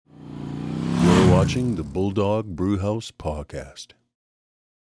watching the Bulldog Brewhouse podcast.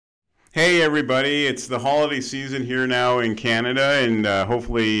 Hey everybody, it's the holiday season here now in Canada, and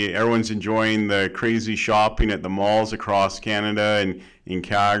hopefully everyone's enjoying the crazy shopping at the malls across Canada and in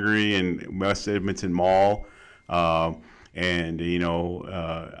Calgary and West Edmonton Mall. I'm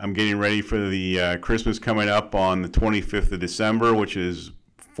getting ready for the Christmas coming up on the 25th of December, which is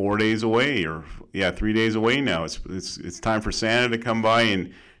 4 days away, 3 days away now. It's time for Santa to come by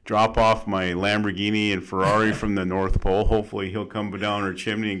and drop off my Lamborghini and Ferrari from the North Pole. Hopefully he'll come down our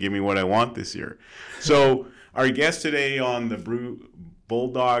chimney and give me what I want this year. So our guest today on the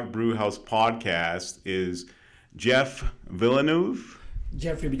Bulldog Brewhouse podcast is Jeff Villeneuve.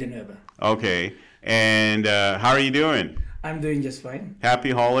 Jeffrey Villanueva. Okay. And how are you doing? I'm doing just fine. Happy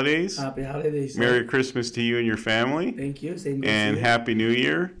holidays. Happy holidays. Merry Christmas to you and your family. Thank you. Same and to you. Happy New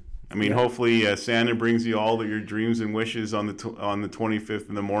Year. I mean, Hopefully Santa brings you all of your dreams and wishes on the 25th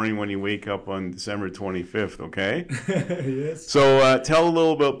in the morning when you wake up on December 25th, okay? Yes. So tell a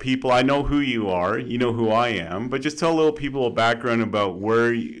little about people. I know who you are. You know who I am. But just tell a little people a background about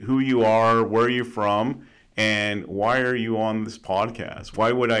who you are, where you're from, and why are you on this podcast?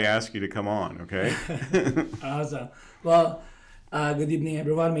 Why would I ask you to come on, okay? Awesome. Well, good evening,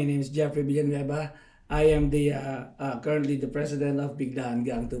 everyone. My name is Jeffrey Villanueva. I am the currently the president of Big Laan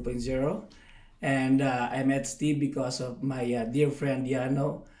Gang 2.0, and I met Steve because of my dear friend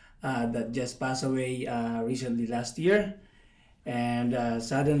Yano that just passed away recently last year, and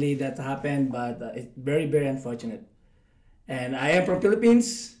suddenly that happened, but it's very, very unfortunate. And I am from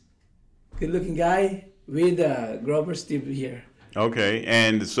Philippines, good-looking guy with Grover Steve here. Okay,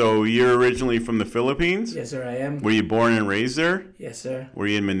 and so you're originally from the Philippines? Yes, sir, I am. Were you born and raised there? Yes, sir. Were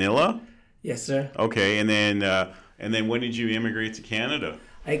you in Manila? Yes, sir. Okay, and then when did you immigrate to Canada?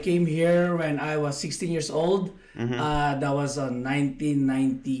 I came here when I was 16 years old. Mm-hmm. That was on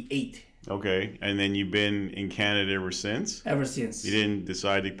 1998. Okay, and then you've been in Canada ever since? Ever since. You didn't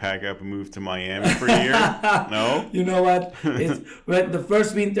decide to pack up and move to Miami for a year? No? You know what? The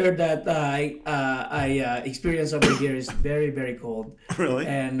first winter that I experienced over here is very, very cold. Really?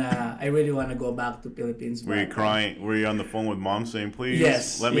 And I really want to go back to Philippines. Were you crying? Were you on the phone with mom saying, please,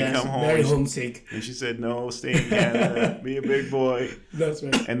 yes, let me come home? Very homesick. And she said, no, stay in Canada. Be a big boy. That's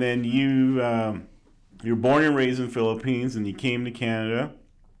right. And then you were born and raised in the Philippines, and you came to Canada.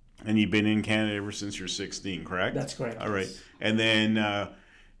 And you've been in Canada ever since you're 16, correct? That's correct. All right. And then,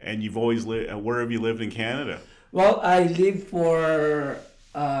 and you've always lived, where have you lived in Canada? Well, I lived for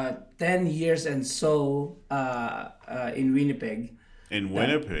 10 years and so in Winnipeg. In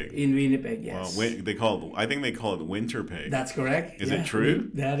Winnipeg? In Winnipeg, yes. Well, I think they call it Winterpeg. That's correct. Is it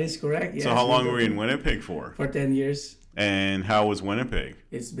true? That is correct, yes. So how long were you in Winnipeg for? For 10 years. And how was Winnipeg?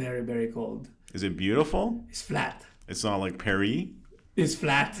 It's very, very cold. Is it beautiful? It's flat. It's not like Paris? It's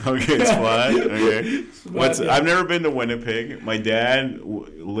flat. Okay, it's flat. Okay. I've never been to Winnipeg. My dad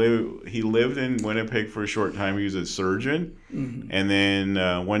lived in Winnipeg for a short time. He was a surgeon, mm-hmm. And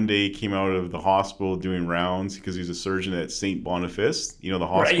then one day he came out of the hospital doing rounds because he's a surgeon at St. Boniface. You know the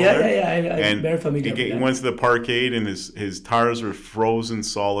hospital. Right. Yeah. I'm very familiar with that. He went to the parkade and his tires were frozen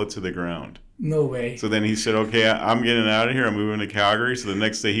solid to the ground. No way. So then he said, okay, I'm getting out of here. I'm moving to Calgary. So the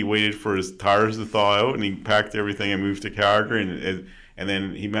next day he waited for his tires to thaw out and he packed everything and moved to Calgary. And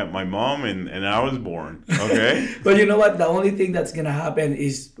then he met my mom, and I was born. Okay? But you know what? The only thing that's going to happen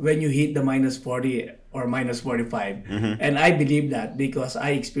is when you hit the minus 40 or minus 45. Mm-hmm. And I believe that because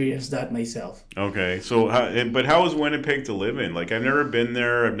I experienced that myself. Okay. So, how is Winnipeg to live in? Like, I've never been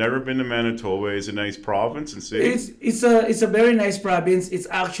there. I've never been to Manitoba. It's a nice province and city. It's a very nice province. It's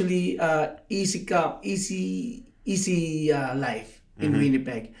actually easy life in mm-hmm.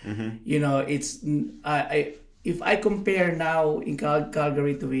 Winnipeg. Mm-hmm. You know, it's if I compare now in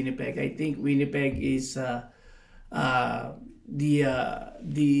Calgary to Winnipeg, I think Winnipeg is the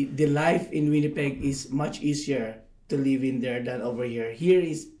life in Winnipeg is much easier to live in there than over here. Here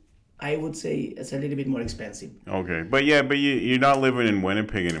is, I would say, it's a little bit more expensive. Okay, but you're not living in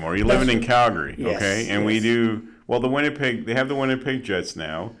Winnipeg anymore. You're living in Calgary, yes, okay? And yes. They have the Winnipeg Jets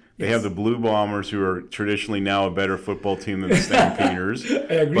now. They have the Blue Bombers, who are traditionally now a better football team than the Stampeders.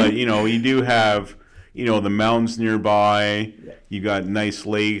 I agree. But you do have. The mountains nearby. You got nice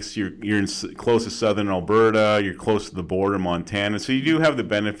lakes. You're close to southern Alberta. You're close to the border, Montana. So you do have the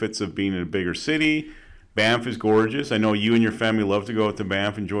benefits of being in a bigger city. Banff is gorgeous. I know you and your family love to go out to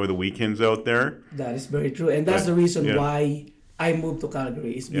Banff, enjoy the weekends out there. That is very true, and that's the reason why I moved to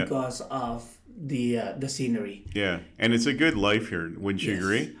Calgary. Is because of the scenery. Yeah, and it's a good life here. Wouldn't you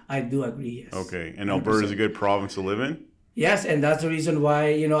agree? I do agree. Yes. Okay, and Alberta is a good province to live in. Yes, and that's the reason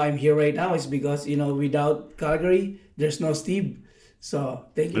why I'm here right now is because without Calgary, there's no Steve. So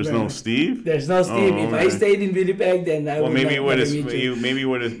thank you There's very no much. Steve? There's no Steve. If I okay. stayed in Winnipeg, then I Well, would maybe not you would never have meet you. maybe you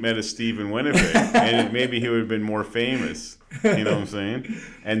would have met a Steve in Winnipeg, and maybe he would have been more famous. You know what I'm saying?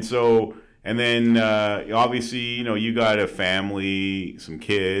 And so, and then obviously, you got a family, some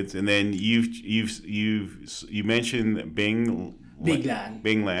kids, and then you mentioned Big Laan.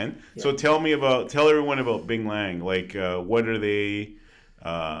 Bing Laan. So tell everyone about Bing Laan. Like, what are they?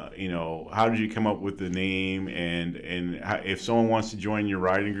 How did you come up with the name? And if someone wants to join your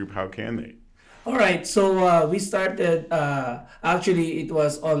riding group, how can they? All right, so we started. Actually, it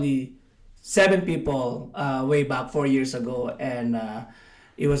was only 7 people way back 4 years ago, and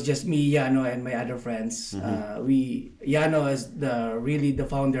it was just me, Yano, and my other friends. Yano is the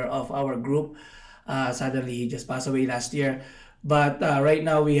founder of our group. Suddenly, he just passed away last year, but right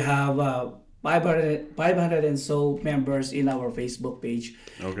now we have 500 and so members in our Facebook page,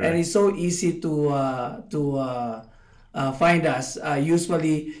 Okay. and it's so easy to find us.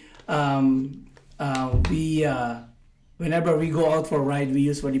 Usually, we whenever we go out for a ride, we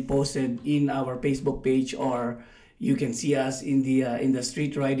usually post it in our Facebook page, or you can see us in the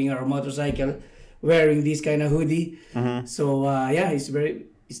street riding our motorcycle, wearing this kind of hoodie. So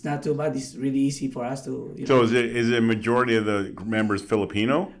it's not too bad. It's really easy for us to. So is it majority of the members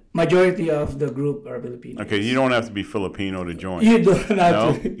Filipino? Majority of the group are Filipino. Okay, you don't have to be Filipino to join. You don't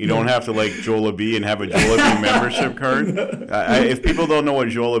have You don't have to like Jollibee and have a Jollibee membership card. If people don't know what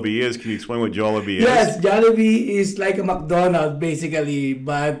Jollibee is, can you explain what Jollibee is? Yes, Jollibee is like a McDonald's basically,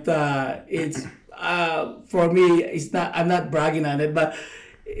 but it's for me. It's not. I'm not bragging on it, but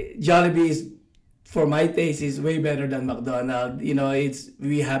Jollibee is, for my taste, is way better than McDonald's.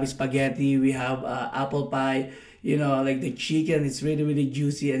 We have spaghetti, we have apple pie. Like the chicken, it's really really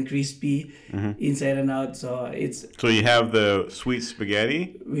juicy and crispy inside and out. So you have the sweet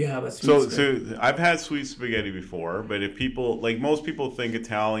spaghetti. we have a sweet. So I've had sweet spaghetti before, but if people most people think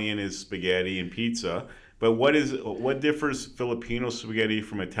Italian is spaghetti and pizza, but what differs Filipino spaghetti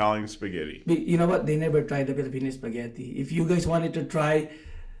from Italian spaghetti? You know what? They never tried the Filipino spaghetti. If you guys wanted to try,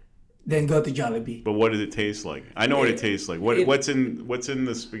 then go to Jollibee. But what does it taste like? I know what it tastes like. What's in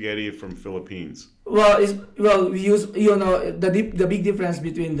the spaghetti from Philippines? Well, we use the big difference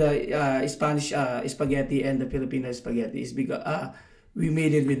between the Spanish spaghetti and the Filipino spaghetti is because we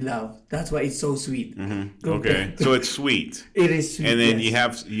made it with love. That's why it's so sweet. Okay, so it's sweet. It is sweet. And then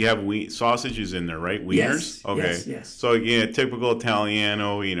yes. you have wheat sausages in there, right? Wieners. Yes, Okay. yes. So typical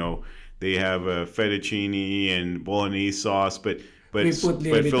Italiano. They have a fettuccine and bolognese sauce, but We put a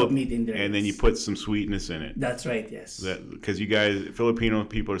little bit of meat in there. and then you put some sweetness in it. That's right. Yes. Because you guys, Filipino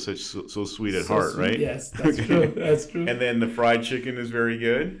people are so sweet at heart, sweet, right? Yes, that's true. That's true. And then the fried chicken is very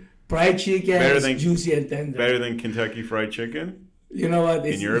good. Fried chicken Better is than- juicy and tender. Better than Kentucky Fried Chicken, You know what?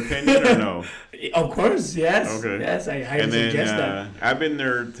 in your opinion, or no? Of course, yes. Okay. Yes, I highly And then suggest that. I've been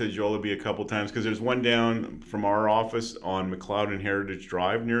there to Jollibee a couple times because there's one down from our office on McLeod and Heritage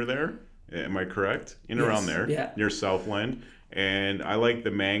Drive near there. Am I correct? Around there, yeah. near Southland. And I like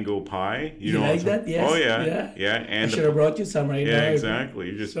the mango pie. You like that? Yes. Oh yeah, I And should have brought you some right now. yeah, exactly.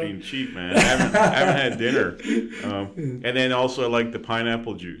 You're just being cheap, man. I haven't had dinner. And then also I like the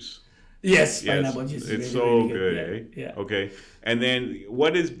pineapple juice. Yes, Yes, pineapple juice. it's is so really, good, really eh? Yeah. Okay. And then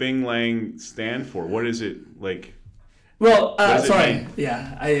what does Bing Laan stand for? What is it like? Well, does it sorry. mean?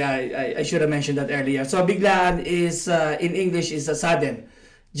 Yeah, I should have mentioned that earlier. So biglaan is in English is a sudden,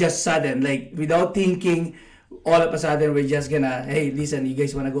 just sudden, like without thinking. All of a sudden, we're just gonna, hey, listen, you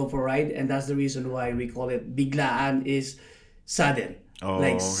guys wanna go for a ride, and that's the reason why we call it biglaan is sudden, Oh,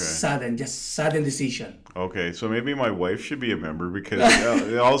 like okay. sudden, just sudden decision. Okay, so maybe my wife should be a member because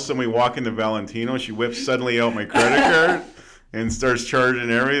all of a sudden we walk into Valentino, she whips suddenly out my credit card and starts charging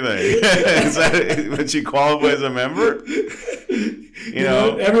everything. Is that would she qualify as a member? You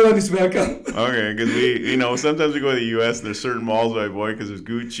know, Everyone is welcome. okay, because we, sometimes we go to the U.S. and there's certain malls that I avoid because there's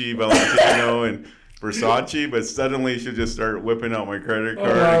Gucci, Valentino, and Versace, but suddenly she'll just start whipping out my credit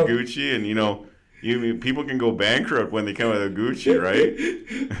card wow. and Gucci, and people can go bankrupt when they come out of Gucci, right?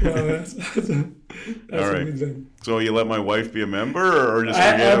 Well, that's All a right. good one. So you let my wife be a member, or just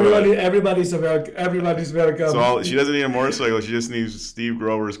forget about it? Everybody's welcome. So she doesn't need a motorcycle; she just needs Steve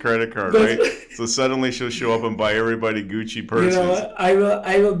Grover's credit card, That's right? So suddenly she'll show up and buy everybody Gucci You purses. know what?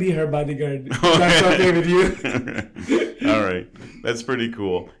 I will be her bodyguard. That's okay with you. All right, that's pretty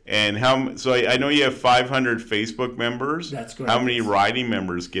cool. And So I know you have 500 Facebook members. That's correct. How many riding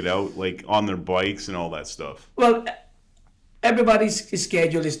members get out like on their bikes and all that stuff? Well, everybody's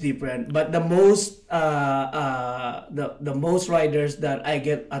schedule is different, but the most the most riders that I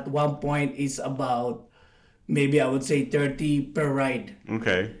get at one point is about maybe I would say 30 per ride.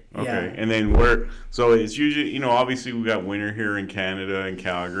 Okay. Yeah. And then where? So it's usually, obviously we got winter here in Canada and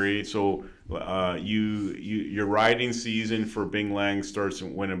Calgary. So your riding season for Bing Lang starts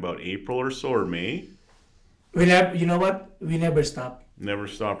in when, about April or so, or May? We never, you know what? We never stop. Never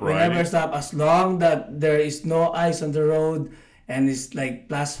stop We riding. never stop as long that there is no ice on the road and it's like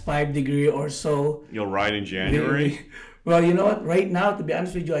plus 5 degree or so. You'll ride in January. Well, you know what? Right now, to be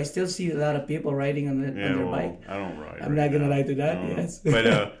honest with you, I still see a lot of people riding on their bike. I don't ride. I'm right not gonna now. lie to that. No. Yes.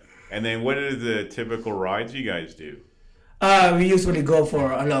 But and then what are the typical rides you guys do? We usually go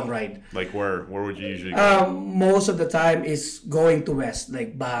for a long ride. Like where would you usually go? Most of the time is going to west,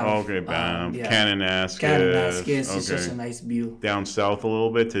 like Banff. Okay, Banff, Yeah. Kananaskis. Kananaskis is just a Okay. nice view. Down south a little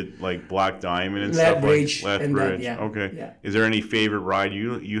bit to like Black Diamond and Lethbridge stuff like and that, Lethbridge. yeah, Okay. yeah. Is there any favorite ride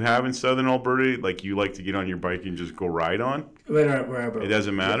you have in Southern Alberta? Like you like to get on your bike and just go ride on? Wherever. It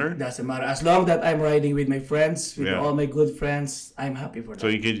doesn't matter? Yeah, doesn't matter. As long that I'm riding with my friends, with Yeah. all my good friends, I'm happy for that. So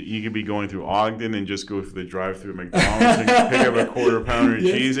you could be going through Ogden and just go through the drive-through at McDonald's and pick up a quarter pounder of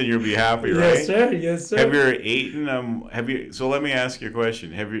Yes. cheese and you'll be happy, right? Yes, sir. Yes, sir. Have you ever eaten? So let me ask you a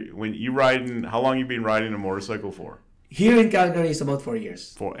question. How long you been riding a motorcycle for? Here in Calgary, it's about 4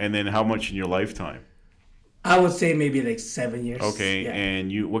 years. And then how much in your lifetime? I would say maybe like 7 years. Okay, Yeah.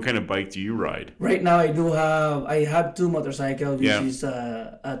 and what kind of bike do you ride? Right now, I have two motorcycles, which Yeah. is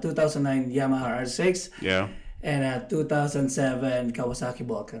a 2009 Yamaha R6 Yeah. and a 2007 Kawasaki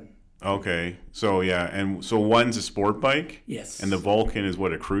Vulcan. Okay, so yeah, and so one's a sport bike, Yes. and the Vulcan is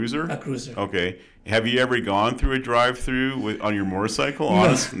what, a cruiser? A cruiser. Okay, have you ever gone through a drive-through on your motorcycle?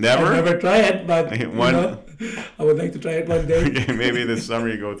 Honest, never. I've never tried it, but One- I would like to try it one day. Okay, maybe this summer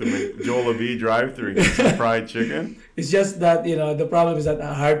you go through the Joel B drive-through and get some fried chicken. It's just that the problem is that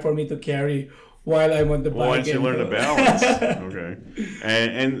hard for me to carry while I'm on the bike. Well, once you learn to balance, okay.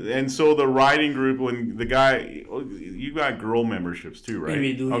 And so the riding group, when the guy, you got girl memberships too, right?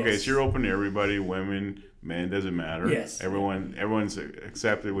 We do, Okay, yes. so you're open to everybody, women, men, doesn't matter. Yes. Everyone's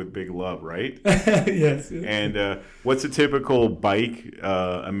accepted with big love, right? Yes. And what's a typical bike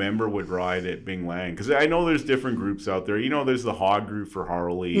a member would ride at Bing Lang? Because I know there's different groups out there. There's the Hog group for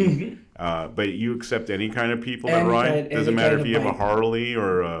Harley, but you accept any kind of people that Any ride? kind- Doesn't any matter kind if you of have a bike. Harley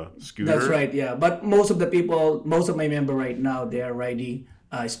or a scooter. That's right, yeah. But most of my member right now, they are riding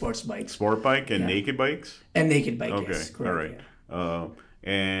sports bikes Sport bike and Yeah. naked bikes? and naked bike. Okay, Yes, correct, all right. yeah.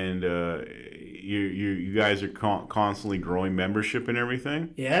 And you guys are constantly growing membership and everything?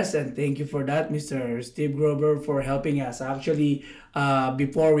 Yes, and thank you for that, Mr. Steve Grover, for helping us. Actually,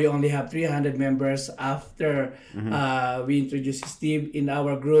 before we only have 300 members. After we introduced Steve in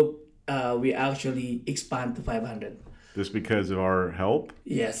our group, we actually expand to 500. Just because of our help?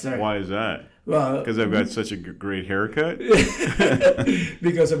 Yes, sir. Why is that? Well, Because I've got such a great haircut?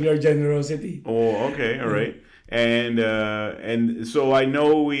 because of your generosity. Oh, okay, all right. And so I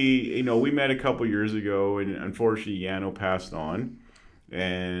know we met a couple years ago, and unfortunately Yano passed on,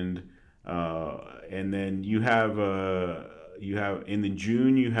 and then you have in the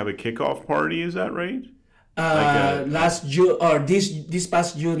June you have a kickoff party, is that right? Last June or this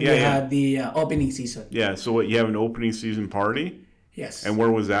past June, Yeah, we yeah. had the opening season. Yeah. So you have an opening season party, Yes. and where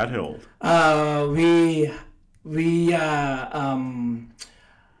was that held? We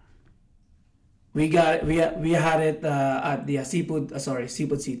had it at the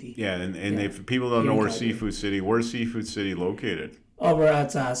Seafood City. Yeah, and Yeah. if people don't know Here in where Calgary. where's Seafood City located? Over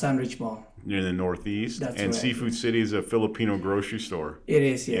at Sandwich Mall. Near the northeast. That's and right. Seafood City is a Filipino grocery store. It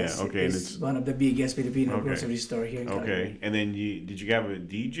is, yes. Yeah, okay, and It's it's- one of the biggest Filipino Okay. grocery store here in Okay, Calgary. and then did you have a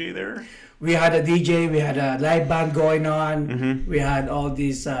DJ there? We had a DJ, we had a live band going on. We had all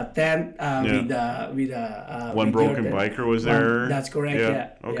these tent One Broken Biker was there. That's correct. Yeah.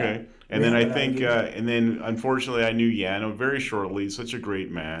 Okay. Yeah. And We then had I a think, live- and then unfortunately, I knew Yano very shortly. He's such a great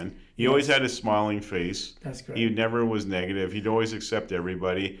man. He always had a smiling face. That's correct. He never was negative. He'd always accept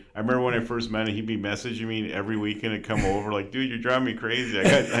everybody. I remember when I first met him, he'd be messaging me every weekend to come over, like, "Dude, you're driving me crazy.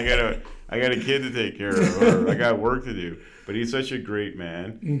 I got a kid to take care of, or I got work to do." But he's such a great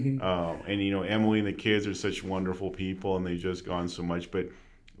man. And Emily and the kids are such wonderful people, and they've just gone so much. But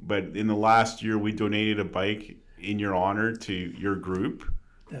in the last year, we donated a bike in your honor to your group.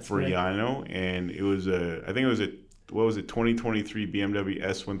 That's For correct. Yano, and it was I think it was a 2023 BMW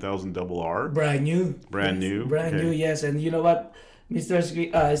S1000 RR. Brand new. Brand Yes, new? Brand Okay. new, yes. And you know what, Mr.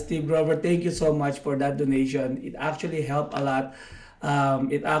 Steve Grover, thank you so much for that donation. It actually helped a lot.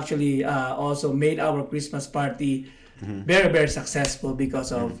 It actually also made our Christmas party very, very successful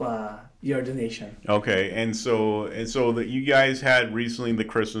because of your donation. Okay, and so that you guys had recently the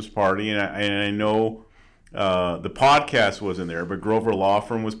Christmas party, and I know the podcast wasn't there, but Grover Law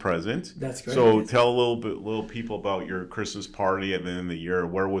Firm was present. That's correct. So yes. tell little people about your Christmas party at the end of the year.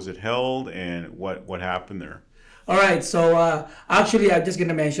 Where was it held, and what happened there? All right, so actually, I'm just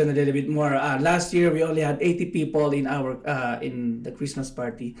gonna mention a little bit more. Last year, we only had 80 people in our in the Christmas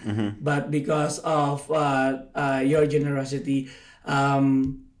party, but because of your generosity,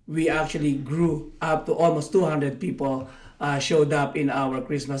 we actually grew up to almost 200 people showed up in our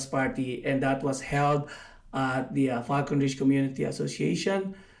Christmas party, and that was held at the Falcon Ridge Community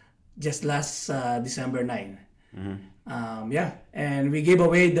Association just last December 9. And we gave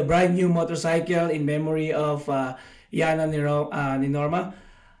away the brand new motorcycle in memory of Yana Ninorma.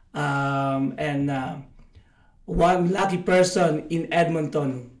 And one lucky person in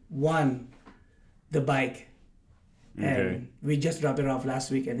Edmonton won the bike. Okay. And we just dropped it off last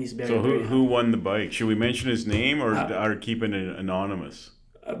week, and he's very, So very who won the bike? Should we mention his name or keeping it anonymous?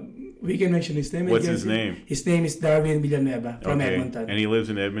 we can mention his name. What's his name? His name is Darwin Villanueva from Okay. Edmonton. And he lives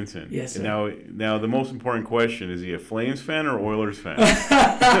in Edmonton. Yes, And sir. now the most important question, is he a Flames fan or Oilers fan?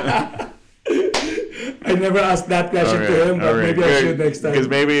 I never asked that question to him, but maybe I should next time. Because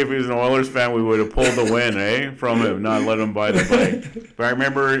maybe if he was an Oilers fan, we would have pulled the win, from him, not let him buy the bike. But I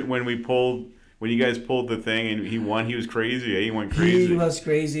remember when you guys pulled the thing and he won, he was crazy, He went crazy. He was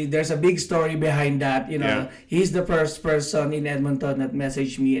crazy. There's a big story behind that. Yeah. He's the first person in Edmonton that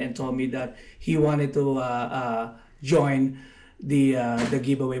messaged me and told me that he wanted to join the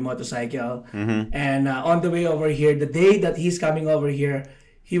giveaway motorcycle. And on the way over here, the day that he's coming over here,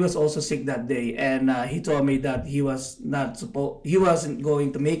 he was also sick that day, and he told me that he wasn't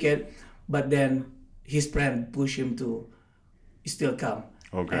going to make it, but then his friend pushed him to still come.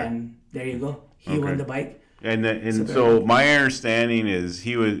 Okay. And there you go. He won the bike. And so my understanding is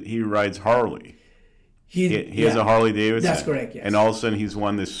he rides Harley. He has a Harley Davidson. That's correct, yes. And all of a sudden he's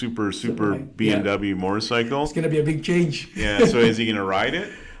won this super bike, BMW motorcycle. It's gonna be a big change. Yeah. So is he gonna ride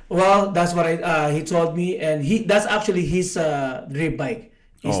it? Well, that's what he told me, and that's actually his dream bike.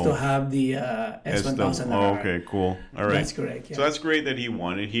 Is to have the S1000. Oh, okay, cool. All right. That's correct. Yeah. So that's great that he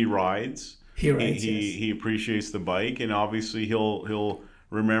won it. He rides. He rides, He appreciates the bike, and obviously he'll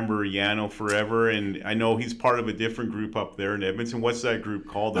remember Yano forever. And I know he's part of a different group up there in Edmonton. What's that group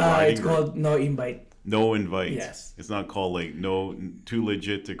called? The riding It's group? called No Invite. No Invite. Yes. It's not called like No Too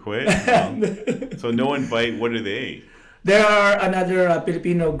Legit to Quit. No. So No Invite. What are they? There are another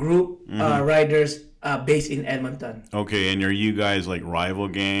Filipino group riders based in Edmonton. Okay, and are you guys like rival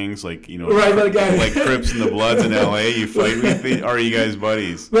gangs, like Rival gangs. like Crips and the Bloods in LA? You fight with it, or are you guys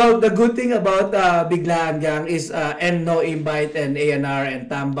buddies? Well, the good thing about Big Laan Gang is and No Invite and A&R and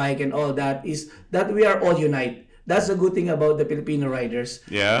Tam Bike and all that is that we are all unite. That's the good thing about the Filipino riders.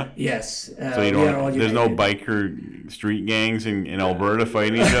 Yeah. Yes. So you we are all don't. There's no united. biker street gangs in Alberta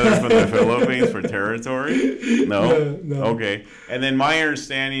fighting each other from the Philippines for territory. No. No. Okay. And then my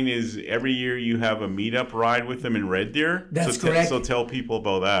understanding is every year you have a meetup ride with them in Red Deer. That's so correct. So tell people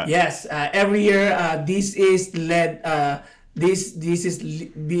about that. Yes, every year this is led. This is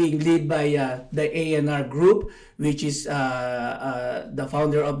being led by the A&R group, which is the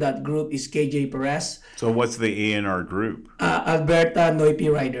founder of that group is KJ Perez. So what's the A&R group? Alberta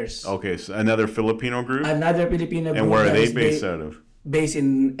Noipi Riders. Okay, so another Filipino group. Another Filipino group. And where are that they is based out of? Based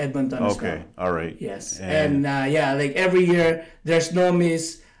in Edmonton as Okay, well. all right. Yes, And- and like every year, there's no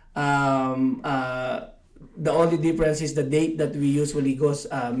miss. The only difference is the date that we usually go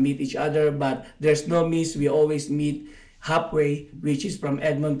meet each other, but there's no miss. We always meet halfway, which is from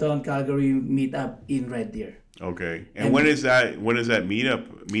Edmonton, Calgary, meet up in Red Deer. Okay. And when is that meet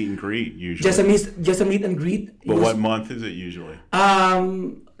and greet usually? Just a meet and greet. But what month is it usually?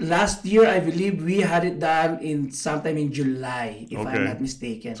 Last year I believe we had it done in sometime in July, if I'm not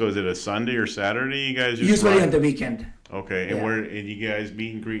mistaken. So is it a Sunday or Saturday you guys just Usually ride? on the weekend. Okay. And Yeah. you guys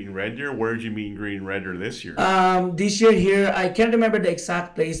meet and greet in Red Deer? Where did you meet and greet in Red Deer this year? This year here, I can't remember the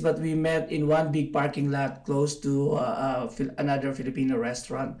exact place, but we met in one big parking lot close to another Filipino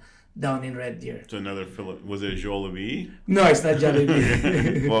restaurant down in Red Deer. To another was it Jollibee? No, it's not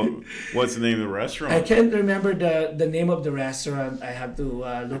Jollibee. Well, what's the name of the restaurant? I can't remember the name of the restaurant. I have to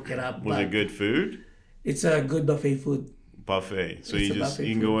look it up. Was but it good food? It's a good buffet food. Buffet. So It's you a just buffet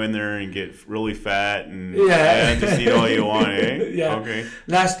you can go in there and get really fat and Yeah. just eat all you want, eh? Yeah. Okay.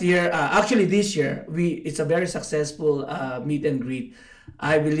 Last year, actually this year, it's a very successful meet and greet.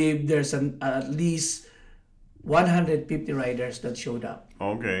 I believe there's at least 150 riders that showed up.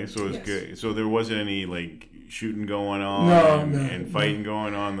 Okay. So it's Yes. good. So there wasn't any like shooting going on No, and fighting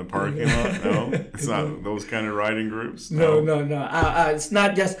going on in the parking lot? No, it's not those kind of riding groups. No. It's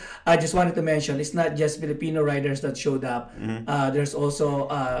not just. I just wanted to mention. It's not just Filipino riders that showed up. There's also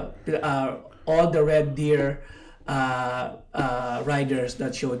all the Red Deer riders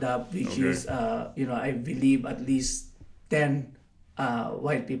that showed up, which Okay. is I believe at least 10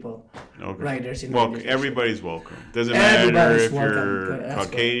 white people riders in Well, riders. everybody's welcome. Doesn't matter Everybody's if welcome. you're That's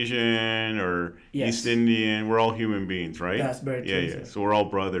correct. Caucasian or Yes. East Indian. We're all human beings, right? That's very Yeah, true, yeah. sir. So we're all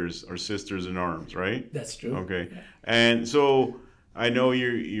brothers or sisters in arms, right? That's true. Okay. And so I know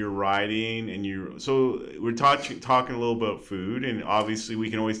you're riding and so we're talking a little about food, and obviously we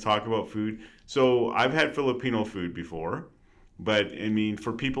can always talk about food. So I've had Filipino food before, but I mean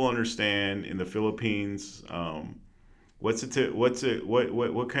for people to understand in the Philippines,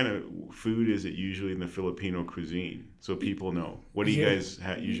 what kind of food is it usually in the Filipino cuisine? So people know. What do you guys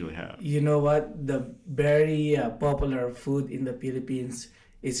usually have? You know what? The very popular food in the Philippines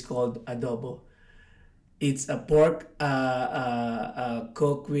is called adobo. It's a pork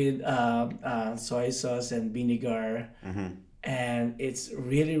cooked with soy sauce and vinegar, and it's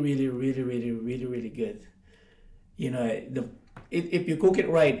really, really, really, really, really, really good. You know, if you cook it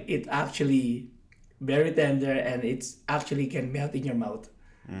right, it actually very tender, and it's actually can melt in your mouth.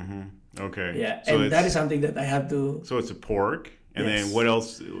 Okay. Yeah, So and that is something that I have to. so it's a pork, and Yes. then what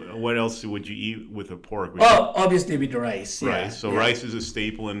else? What else would you eat with a pork? Would Oh, obviously with the rice. you, Yeah, rice. So yeah. rice is a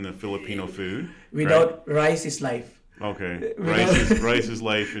staple in the Filipino food. Without rice is life. right? Okay. without- Rice is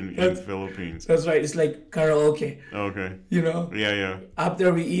life in the That's- Philippines. That's right. It's like karaoke. Okay. You know, Yeah, yeah.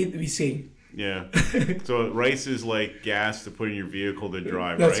 after we eat, we sing. Yeah. So rice is like gas to put in your vehicle to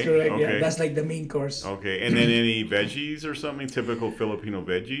drive, That's right? correct. Okay. Yeah, that's like the main course. Okay. And then any veggies or something? Typical Filipino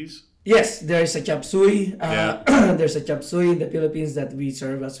veggies? Yes, there is a chop suey. Yeah. There's a chop suey in the Philippines that we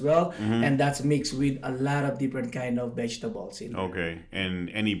serve as well, Mm-hmm. and that's mixed with a lot of different kind of vegetables in. Okay. And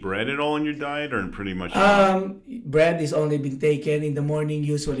any bread at all in your diet or pretty much Bread is only been taken in the morning,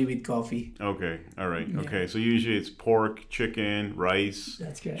 usually with coffee. Okay. All right. Okay. So usually it's pork, chicken, rice,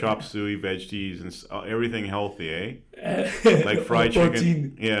 That's correct. chop suey, veggies, and everything healthy, eh? Like Like fried chicken.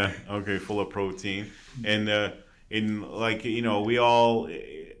 protein. Yeah. Okay. Full of protein. And in like we all.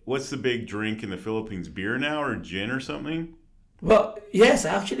 What's the big drink in the Philippines? Beer now or gin or something? Well, yes,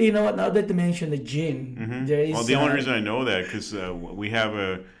 actually, you know what? Now that you mention the gin, there is. Well, the only reason I know that because we have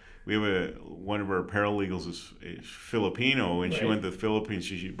one of our paralegals is Filipino, and she Right. went to the Philippines.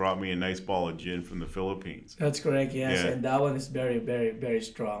 She brought me a nice ball of gin from the Philippines. That's correct. Yes, Yeah. and that one is very, very, very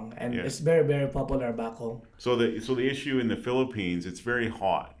strong, and Yeah. it's very, very popular back home. So the issue in the Philippines, it's very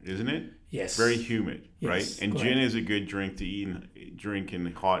hot, isn't it? Yes. Very humid, right? Yes, And correct. gin is a good drink to drink in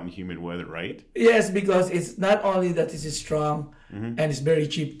hot and humid weather, right? Yes, because it's not only that it's strong, and it's very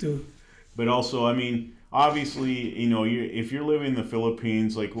cheap too. But also, I mean, obviously, if you're living in the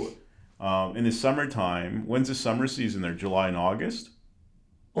Philippines, like in the summertime, when's the summer season there? July and August?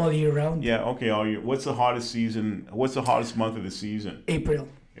 All year round. Yeah, okay. All year. What's the hottest season? What's the hottest month of the season? April.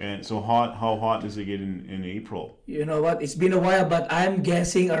 And so hot. How hot does it get in April? You know what? It's been a while, but I'm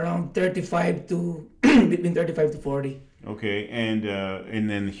guessing around 35 to between 35 to 40. Okay, and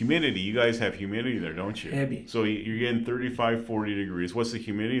then humidity. You guys have humidity there, don't you? Heavy. So you're getting 35, 40 degrees. What's the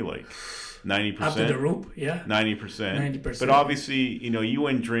humidity like? 90%. Up to the roof, yeah. 90%. 90%. But obviously, you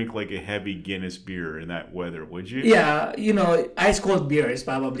wouldn't drink like a heavy Guinness beer in that weather, would you? Yeah, ice cold beer is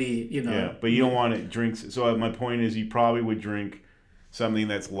probably, Yeah, but you don't want to drink. So my point is, you probably would drink something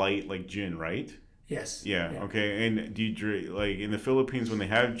that's light, like gin, right? Yes. Yeah. Okay. And do you drink like in the Philippines when they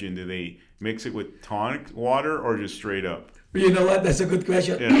have gin? Do they mix it with tonic water or just straight up? You know what? That's a good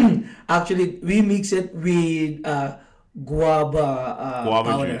question. Yeah. Actually, we mix it with guava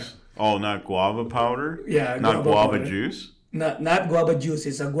powder. Juice. Oh, not guava powder. Yeah, Not guava guava powder. juice. Not guava juice.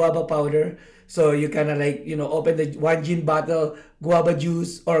 It's a guava powder. So you kind of like open the one gin bottle, guava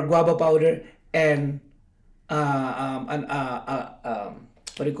juice or guava powder, and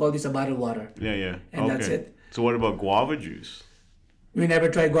what do you call this? A bottled water. Yeah. Yeah. And okay. that's it. So what about guava juice? We never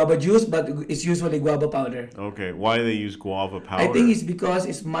tried guava juice, but it's usually guava powder. Okay. Why do they use guava powder? I think it's because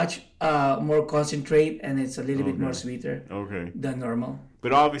it's much more concentrate and it's a little bit more sweeter Okay. than normal.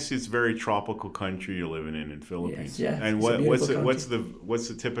 But obviously, it's a very tropical country you're living in Philippines. Yes, yeah, And it's a what's beautiful what's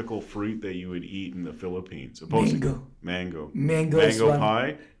the typical fruit that you would eat in the Philippines? Mango. Mango. Mango is one.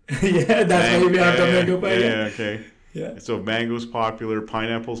 pie. Yeah, that's why we have the mango pie. Yeah. Okay. Yeah. So mango's popular.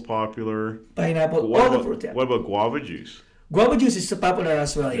 Pineapple's popular. Pineapple, What all about, the fruit. Yeah. what about guava juice? Guava juice is popular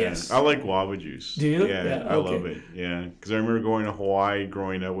as well. Yeah, Yes. I like guava juice. Do you? Yeah, Yeah, I okay. love it. Yeah, because I remember going to Hawaii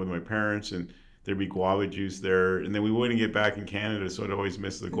growing up with my parents, and there'd be guava juice there, and then we wouldn't get back in Canada, so I'd always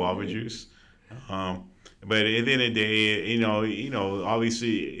miss the guava juice. But at the end of the day,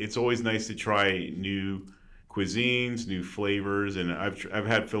 obviously, it's always nice to try new cuisines, new flavors, and I've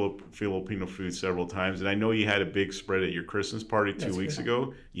had Filipino food several times, and I know you had a big spread at your Christmas party 2 weeks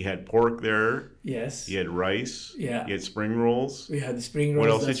ago. You had pork there. Yes. You had rice. Yeah. You had spring rolls. We had the spring rolls.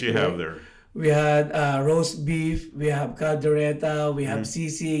 What else did you have there? We had roast beef. We have caldereta. We have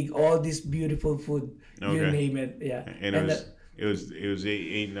sisig. All this beautiful food. Okay. You name it. Yeah. And it was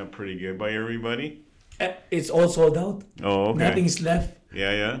eaten up pretty good by everybody. It's all sold out. Oh, okay. Nothing's left.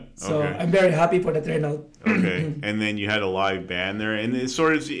 Yeah. So okay. I'm very happy for the turnout. Okay. And then you had a live band there, and it's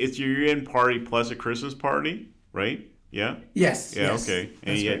your year-end party plus a Christmas party, right? Yeah. Yes. Yeah. Yes. Okay.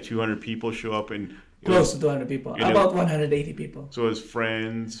 And you had 200 people show up, and close to 200 people. About 180 people. So it was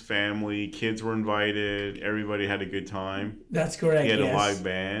friends, family, kids were invited. Everybody had a good time. That's correct. He had a live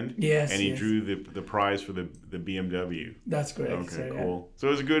band. Yes. And he drew the prize for the BMW. That's correct. Okay, sir, cool. So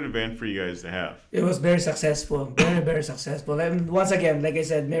it was a good event for you guys to have. It was very successful. Very, very successful. And once again, like I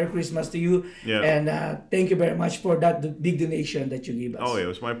said, Merry Christmas to you. Yeah. And thank you very much for that big donation that you gave us. Oh, yeah, it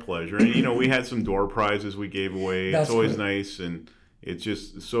was my pleasure. And, we had some door prizes we gave away. That's it's always correct. nice. And it's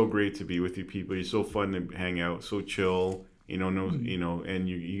just so great to be with you people. You're so fun to hang out, so chill. And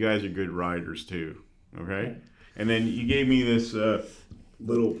you guys are good riders too. Okay. Right. And then you gave me this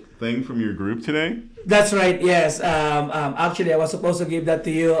little thing from your group today. That's right. Yes. Actually, I was supposed to give that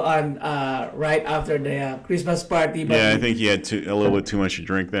to you on right after the Christmas party. But Yeah, I think you had a little bit too much to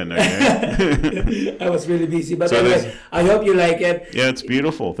drink that night. Eh? I was really busy. But So anyway, I hope you like it. Yeah, it's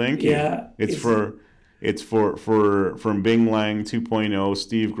beautiful. Thank you. Yeah, It's for from Bing Lang 2.0,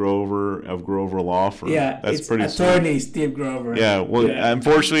 Steve Grover of Grover Law Firm. Yeah, That's it's pretty attorney Steve Grover. Yeah, well,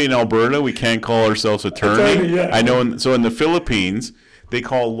 unfortunately in Alberta we can't call ourselves attorney. Attorney, yeah. I know. So in the Philippines they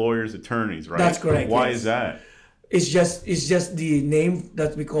call lawyers attorneys, right? That's correct, Why yes. is that? It's just the name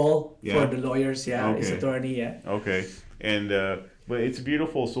that we call Yeah. for the lawyers. Yeah, it's Okay. attorney. Yeah. Okay, and but it's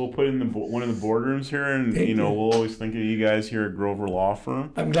beautiful. So we'll put it in one of the boardrooms here, and Thank you. we'll always think of you guys here at Grover Law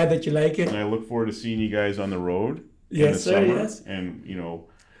Firm. I'm glad that you like it. And I look forward to seeing you guys on the road. in the Yes, sir. summer. Yes. And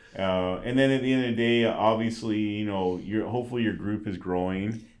and then at the end of the day, obviously, hopefully your group is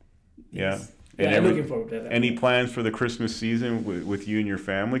growing. Yeah. Yes. And Yeah, I'm looking forward to that. Any plans for the Christmas season with you and your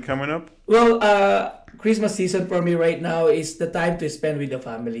family coming up? Well, Christmas season for me right now is the time to spend with the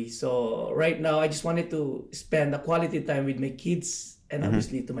family. So right now, I just wanted to spend a quality time with my kids and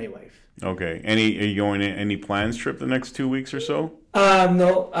obviously to my wife. Okay. Are you going any plans trip the next 2 weeks or so?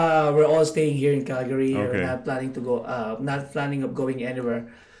 No, we're all staying here in Calgary. Okay. We're not planning to go. Not planning of going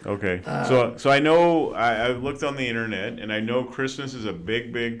anywhere. Okay. So I know I've looked on the internet, and I know Christmas is a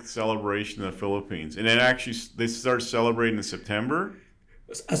big celebration in the Philippines, and they start celebrating in September.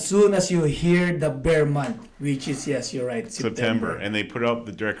 As soon as you hear the bear month, which is yes, you're right, September, and they put up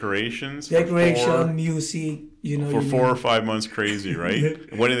the decorations. Decoration, music, for 4 or 5 months, crazy, right?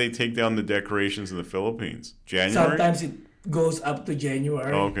 When do they take down the decorations in the Philippines? January. Sometimes it goes up to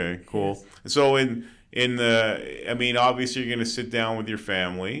January. Okay, cool. So obviously you're gonna sit down with your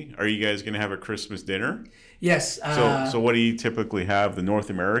family. Are you guys gonna have a Christmas dinner? Yes. So what do you typically have? The North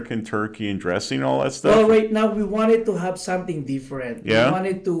American turkey and dressing, all that stuff? Well, right now we wanted to have something different. Yeah? We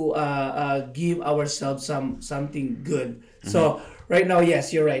wanted to give ourselves something good. So right now,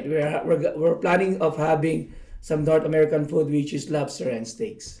 yes, you're right. We're planning of having some North American food, which is lobster and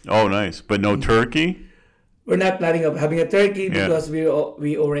steaks. Oh, nice. But no turkey? We're not planning of having a turkey Yeah. because we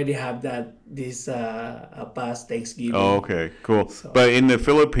already have that this past Thanksgiving. Oh, okay, cool. So- But in the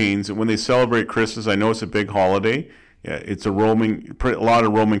Philippines, when they celebrate Christmas, I know it's a big holiday. Yeah, it's a lot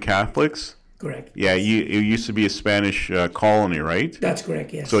of Roman Catholics. Correct. Yeah, it used to be a Spanish colony, right? That's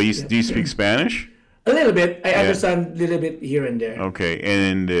correct. Yes. So Yes. do you speak Spanish? A little bit. I understand a little bit here and there. Okay,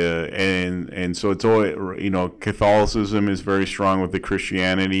 and so it's all Catholicism is very strong with the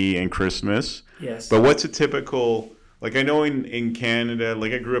Christianity and Christmas. Yes. But what's a typical, like I know in Canada,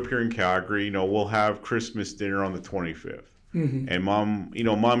 like I grew up here in Calgary, we'll have Christmas dinner on the 25th. And mom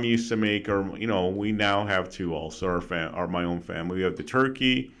used to make, or we now have two also, my own family. We have the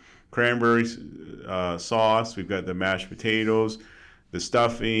turkey, cranberry sauce, we've got the mashed potatoes, the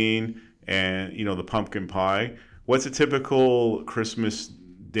stuffing, and the pumpkin pie. What's a typical Christmas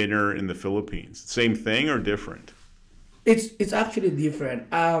dinner in the Philippines? Same thing or different? It's actually different.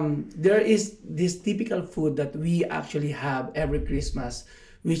 There is this typical food that we actually have every Christmas,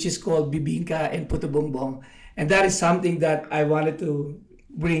 which is called bibingka and puto bongbong, and that is something that I wanted to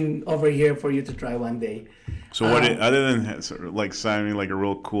bring over here for you to try one day. So other than sort of like sounding like a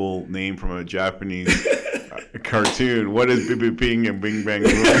real cool name from a Japanese cartoon, what is Bing and Bing Bang?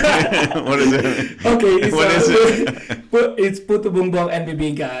 What is it? Okay, What is it? It's puto bongbong and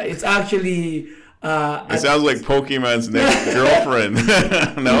bibingka. It's actually It sounds like Pokemon's next girlfriend.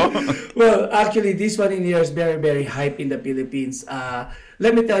 No? Well, actually, this one in here is very, very hype in the Philippines.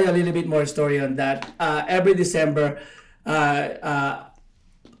 Let me tell you a little bit more story on that. Every December, I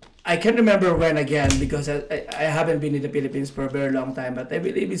can't remember when again because I haven't been in the Philippines for a very long time. But I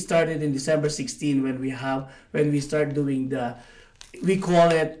believe it started in December 16 when we start doing we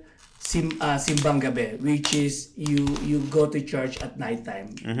call it Simbang Gabi, which is you go to church at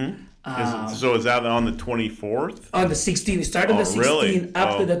nighttime. So is that on the 24th? On the 16th, it started the 16 really?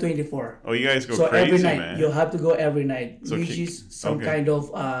 up to the 24. Oh, you guys go So crazy, every night man. you have to go every night, So which ki- is some okay. kind of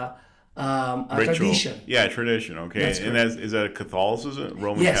a Ritual. tradition. Yeah, tradition. Okay, That's and is that a Catholicism?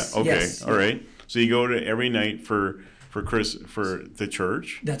 Roman? Yes, Okay, yes, all right. So you go to every night for the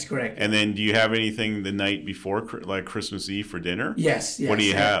church, That's correct. and then do you have anything the night before, like Christmas Eve for dinner? Yes, yes. What do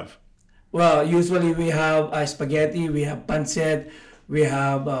you have? Well, usually we have spaghetti, we have pancit, we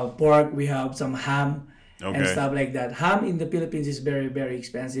have pork, we have some ham and Okay. stuff like that. Ham in the Philippines is very, very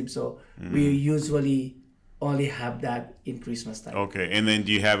expensive, so Mm-hmm. we usually only have that in Christmas time. Okay, and then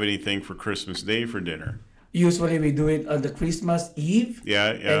do you have anything for Christmas Day for dinner? Usually we do it on the Christmas Eve,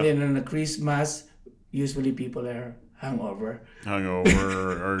 Yeah, and yeah. then on the Christmas, usually people are hungover.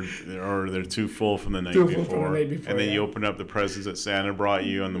 Hungover, or they're too full from the night Too before. full from the night before, And then yeah. you open up the presents that Santa brought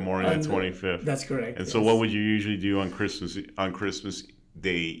you on the morning of the 25th. That's correct. And so, yes. what would you usually do on Christmas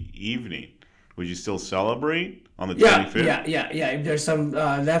Day evening? Would you still celebrate on the 25th? Yeah. If there's some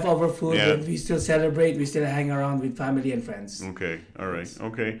leftover food, Yeah. then we still celebrate. We still hang around with family and friends. Okay, all right,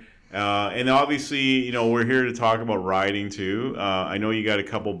 okay. And obviously, we're here to talk about riding too. I know you got a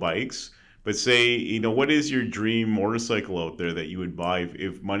couple bikes, but say, what is your dream motorcycle out there that you would buy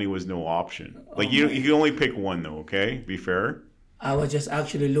if money was no option? Like you can only pick one though. Okay, be fair. I was just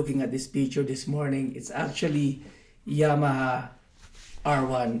actually looking at this picture this morning. It's actually Yamaha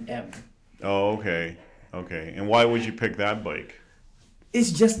R1M. Oh, okay, okay. And why would you pick that bike?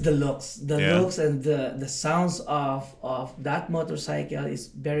 It's just the looks, Yeah. looks and the sounds of that motorcycle is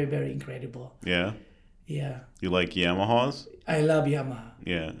very, very incredible. Yeah, Yeah, you like Yamahas? I love Yamaha.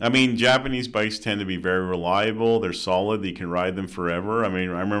 Yeah, I mean, Japanese bikes tend to be very reliable. They're solid. You can ride them forever. I mean,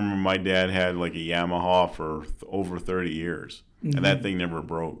 I remember my dad had like a Yamaha for over 30 years, and that thing never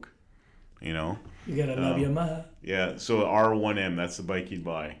broke. You gotta love Yamaha. Yeah, so R1M, that's the bike you'd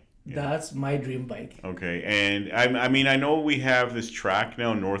buy. That's my dream bike. Okay, and I mean, I know we have this track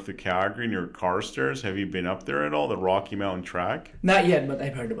now north of Calgary near Carstairs. Have you been up there at all, the Rocky Mountain track? Not yet, but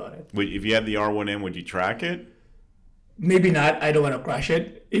I've heard about it. If you had the R1M, would you track it? Maybe not. I don't want to crash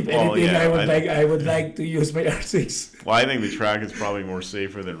it. If Well, anything, yeah, I would like to use my R6. Well, I think the track is probably more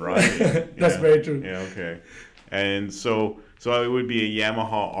safer than riding. That's very true. Yeah, okay. And so it would be a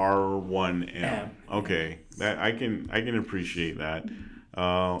Yamaha R1M. Yeah. Okay, that I can appreciate that.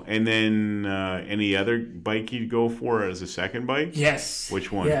 And then any other bike you'd go for as a second bike? Yes.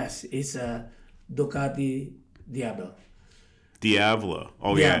 Which one? Yes, it's a Ducati Diablo. Diablo.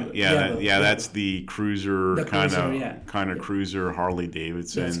 Oh Diablo, yeah, Diablo, Diablo. that's the cruiser The cruiser, yeah. kind of cruiser Harley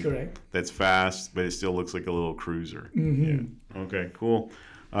Davidson. That's correct. That's fast, but it still looks like a little cruiser. Mm-hmm. Yeah. Okay, cool.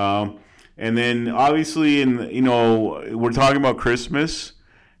 And then obviously, we're talking about Christmas,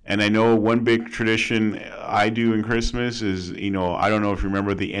 and I know one big tradition I do in Christmas is, I don't know if you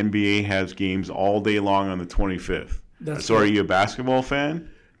remember, the NBA has games all day long on the 25th. That's So, are correct. you a basketball fan?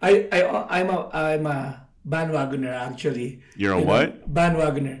 I'm a bandwagoner actually. You're a what?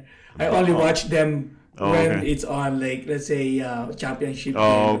 Bandwagoner. I only watch them Oh, when okay. it's on, like, let's say championship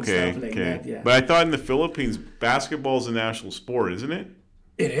Oh, game okay, and stuff like okay. that. Yeah. But I thought in the Philippines, basketball is a national sport, isn't it?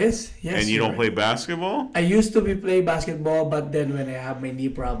 It is. Yes. And you you're don't play right. basketball? I used to play basketball, but then when I have my knee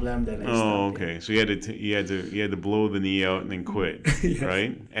problem, then I Oh, stopped. okay. So you had to blow the knee out and then quit,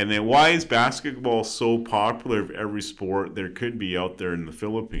 right? And then why is basketball so popular of every sport there could be out there in the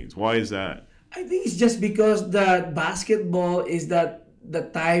Philippines? Why is that? I think it's just because the basketball is that the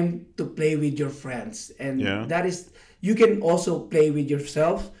time to play with your friends, and Yeah. that is, you can also play with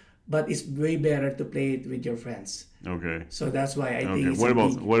yourself, but it's way better to play it with your friends. Okay. So that's why I think Okay. it's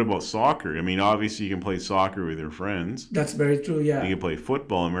What about soccer? I mean, obviously you can play soccer with your friends. That's very true. Yeah, You can play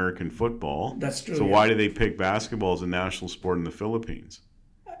football, American football. That's true, So yeah. why do they pick basketball as a national sport in the Philippines?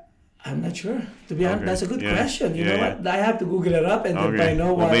 I'm not sure. To be honest, Okay. that's a good Yeah. question. You Yeah, know what? I have to Google it up and then Okay. I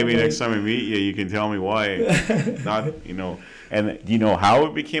know Well, why. maybe next time we meet you, you can tell me why. And do you know how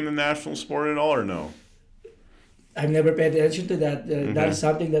it became the national sport at all, or no? I've never paid attention to that. That is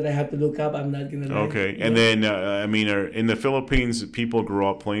something that I have to look up. I'm not gonna lie. Okay. And then, in the Philippines, people grow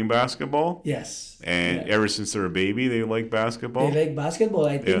up playing basketball, Yes. and Yeah. ever since they're a baby, they like basketball. They like basketball.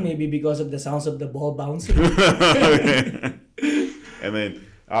 I think Yeah. maybe because of the sounds of the ball bouncing. Okay. And then,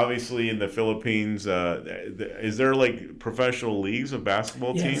 obviously in the Philippines, is there like professional leagues of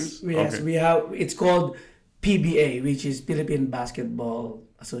basketball teams? Yes, Okay. we have. It's called PBA, which is Philippine Basketball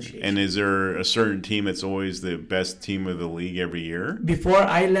Association. And is there a certain team that's always the best team of the league every year? Before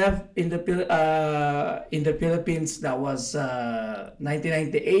I left in the Philippines, that was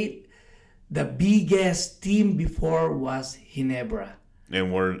 1998. The biggest team before was Ginebra.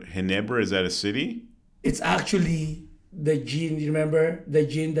 And where Ginebra, is that a city? It's actually the gin. You remember the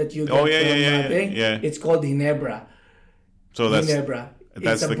gin that you get Oh, yeah, from yeah, yeah, thing? yeah. It's called Ginebra. So that's Ginebra.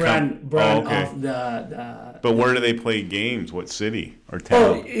 that's It's a the brand oh, okay. of the. But where do they play games? What city or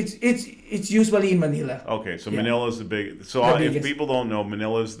Oh, town? it's usually in Manila. Okay, so Yeah. Manila's the big. So The if biggest. people don't know,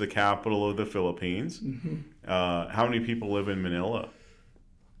 Manila's the capital of the Philippines. Mm-hmm. How many people live in Manila?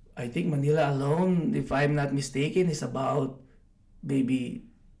 I think Manila alone, if I'm not mistaken, is about maybe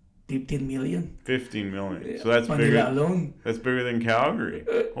 15 million. 15 million. So that's Manila bigger. alone. That's bigger than Calgary.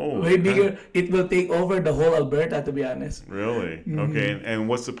 Way bigger. It will take over the whole Alberta, to be honest. Really? Mm-hmm. Okay. And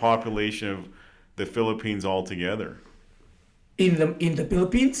what's the population of the Philippines altogether? In the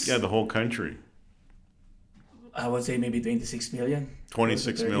Philippines, Yeah, the whole country. I would say maybe 26 million.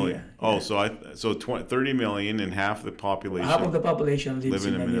 26 30, million. yeah. Oh, so 30 million and half the population Half of the population lives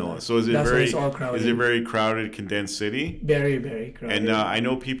living in in Manila. Manila. So is it That's why very it's all crowded. is it very crowded, condensed city? Very, very crowded. And I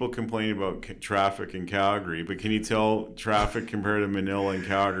know people complain about traffic in Calgary, but can you tell traffic compared to Manila and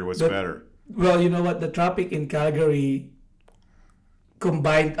Calgary what's better? Well, you know what? The traffic in Calgary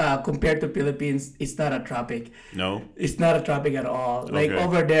combined compared to Philippines, it's not a traffic. No? It's not a traffic at all. Like Okay.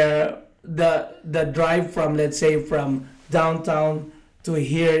 over there, the drive from, let's say, from downtown to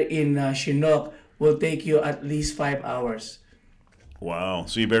here in Chinook will take you at least 5 hours. Wow.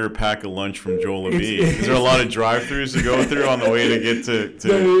 So you better pack a lunch from Jollibee. It's- Is there a lot of drive-throughs to go through on the way to get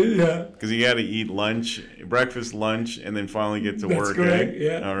to Yeah. because you got to eat lunch, breakfast, lunch, and then finally get to That's work, correct. eh?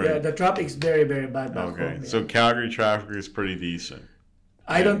 Yeah. All right. Yeah. The traffic's very, very bad back Okay. home. So Yeah. Calgary traffic is pretty decent.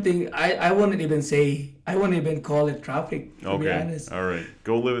 I don't think I wouldn't even say I wouldn't even call it traffic, to be Okay. honest. All right.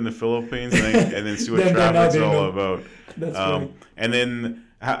 Go live in the Philippines and then see what Then now traffic's they all know. about. That's correct. And then,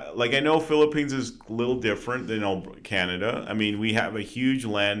 like, I know Philippines is a little different than Canada. I mean, we have a huge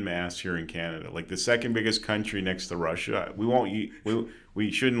land mass here in Canada, like the second biggest country next to Russia.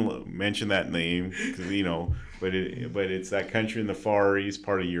 We shouldn't mention that name because but it's that country in the Far East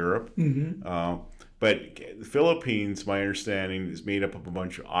part of Europe. Mm-hmm. But the Philippines, my understanding, is made up of a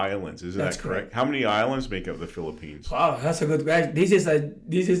bunch of islands. Isn't That's that correct? How many islands make up the Philippines? Wow, that's a good question. This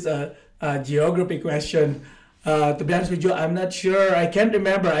is a geography question. To be honest with you, I'm not sure. I can't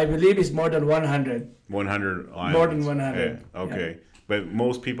remember. I believe it's more than 100. 100 islands. More than 100. Yeah, okay. But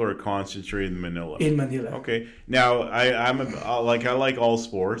most people are concentrated in Manila. In Manila. Okay. Now, I like all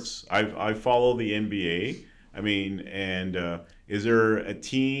sports. I follow the NBA. I mean, and is there a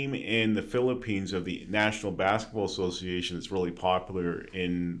team in the Philippines of the National Basketball Association that's really popular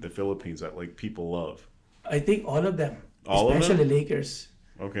in the Philippines that like people love? I think all of them. All of them? Especially Lakers.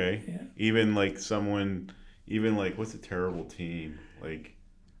 Okay. Yeah. Even like what's a terrible team? Like,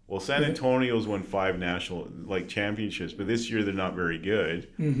 well, San Antonio's won 5 national championships, but this year they're not very good.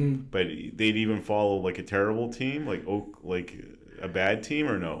 Mm-hmm. But they'd even follow like a terrible team, like a bad team,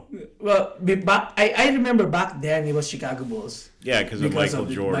 or no? Well, I remember back then it was Chicago Bulls. Yeah, because of Michael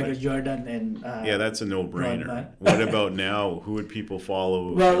Jordan. Michael Jordan and Yeah, that's a no-brainer. Rodman. What about now? Who would people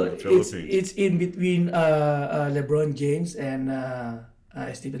follow well, in the Philippines? it's in between LeBron James and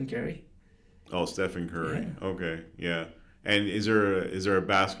Stephen Curry. Oh, Stephen Curry. Yeah. Okay, yeah. And is there a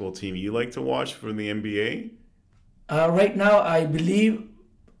basketball team you like to watch from the NBA? Right now, I believe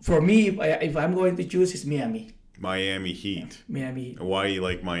for me, if I'm going to choose, it's Miami. Miami Heat. Miami Heat. Why you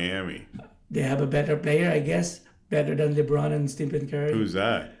like Miami? They have a better player, I guess, better than LeBron and Stephen Curry. Who's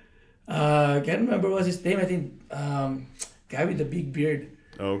that? Can't remember what's his name. I think guy with the big beard.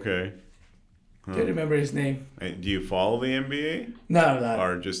 Okay. Can't remember his name. Do you follow the NBA? No, not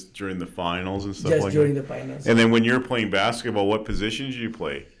Or just during the finals and stuff just like during that? the finals. And then when you're playing basketball, what positions do you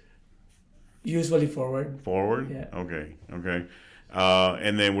play? Usually forward. Forward? Yeah. Okay.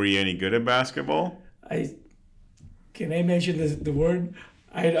 And then were you any good at basketball? Can I mention the word?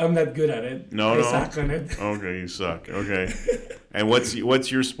 I'm not good at it. No. I suck on it. Okay, you suck. Okay. And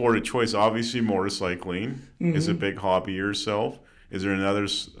what's your sport of choice? Obviously, motorcycling is a big hobby yourself. Is there another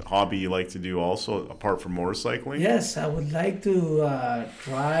hobby you like to do also apart from motorcycling? Yes, I would like to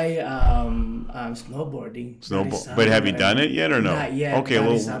try snowboarding. That is But have you something done that it yet or no? Not yet. Okay, That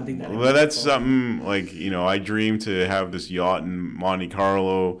well, is something that I'm well, that's looking for. something like I dream to have this yacht in Monte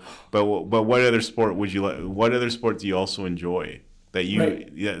Carlo. But what other sport would you like? What other sport do you also enjoy that you Right.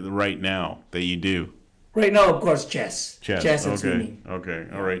 right now that you do? Right now, of course, chess. Chess and Okay. swimming. Okay.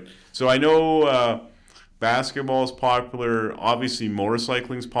 All right. So I know basketball is popular. Obviously,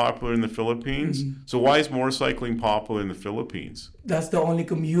 motorcycling is popular in the Philippines. Mm-hmm. So why is motorcycling popular in the Philippines? That's the only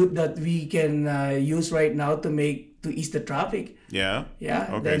commute that we can use right now to ease the traffic. Yeah. Yeah,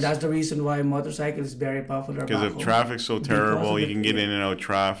 Okay. then that's the reason why motorcycle is very popular. Because back if home. traffic's so Because terrible, of you the- can get in and out of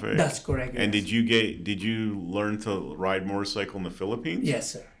traffic. That's correct. And yes. did you learn to ride motorcycle in the Philippines?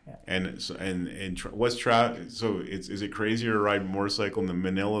 Yes, sir. Yeah. And so what's so is it crazier to ride motorcycle in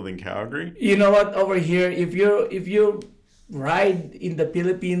Manila than Calgary? You know what? Over here, if you ride in the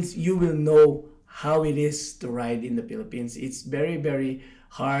Philippines, you will know how it is to ride in the Philippines. It's very very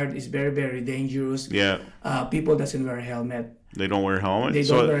hard. It's very very dangerous. Yeah. People doesn't wear a helmet. They don't wear helmets. They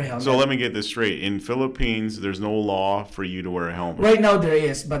don't wear a helmet. So let me get this straight. In Philippines, there's no law for you to wear a helmet. Right now there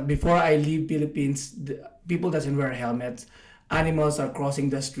is, but before I leave Philippines, people doesn't wear helmets. Animals are crossing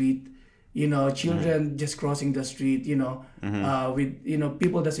the street. Children just crossing the street. With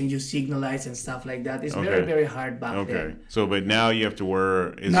people doesn't use signal lights and stuff like that. It's very Okay. very hard back Okay. then. So, but now you have to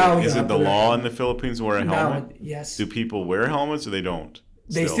wear. Now you Is have it the to wear law a in the Philippines to wear a Now, helmet? yes. Do people wear helmets or they don't?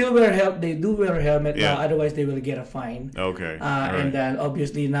 They still wear They do wear a helmet Yeah. now. Otherwise, they will get a fine. Okay. All right. And then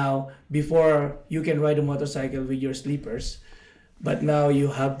obviously now, before you can ride a motorcycle with your slippers, but now you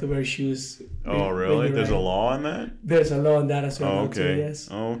have to wear shoes. Oh, when really? you There's a ride. law on that? There's a law on that as well. Oh, now, too, okay. yes.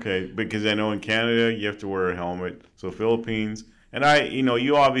 Oh, okay. Because I know in Canada you have to wear a helmet. So Philippines, and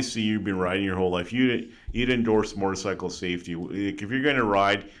you obviously you've been riding your whole life. You'd endorse motorcycle safety. Like, if you're going to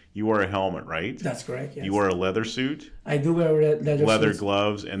ride, you wear a helmet, right? That's correct. Yes. You wear a leather suit, I do wear leather suits.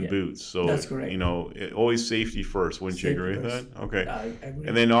 gloves, and Yeah, boots. So that's correct. always safety first. Wouldn't you Safety agree with first. that? Okay. I agree.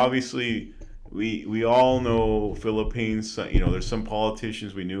 And then obviously we all know Philippines. There's some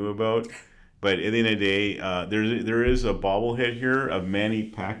politicians we knew about, but at the end of the day, there is a bobblehead here of Manny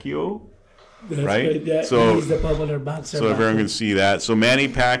Pacquiao. That's right? Yeah. So- He's the popular boxer. So back everyone home. can see that. So Manny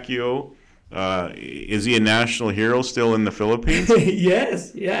Pacquiao, is he a national hero still in the Philippines?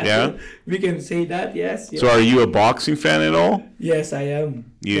 Yes. Yeah. Yeah? We can say that. Yes. So are you a boxing fan at all? Yes, I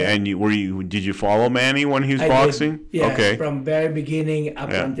am. And did you follow Manny when he was I did. boxing? Yes, Okay. from very beginning up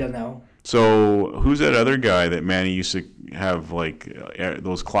Yeah. until now. So who's that other guy that Manny used to have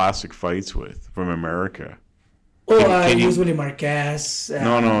those classic fights with from America? Oh, Can you- usually Marquez.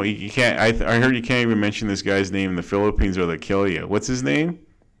 No, you can't. I heard you can't even mention this guy's name in the Philippines or they'll kill you. What's his name?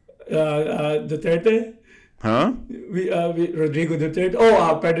 Duterte. Huh? Rodrigo Duterte.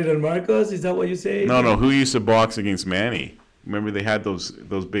 Oh, President Marcos. Is that what you say? No. Who used to box against Manny? Remember they had those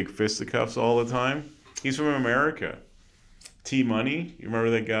big fisticuffs all the time? He's from America. T Money. You remember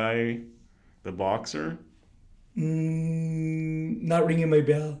that guy, the boxer? Not ringing my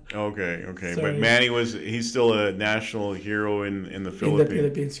bell. Okay. Sorry. But Manny he's still a national hero in the In the Philippines.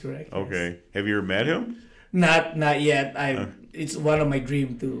 Philippines, correct. yes. Okay. Have you ever met him? Not yet. It's one of my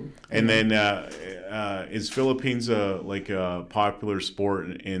dream too. And then is Philippines a popular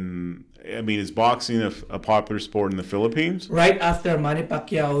sport is boxing a popular sport in the Philippines? Right after Manny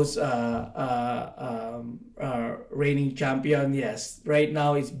Pacquiao's reigning champion, yes. Right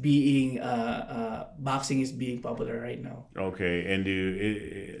now, it's being boxing is being popular right now. Okay, and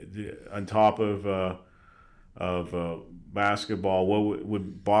on top of basketball, what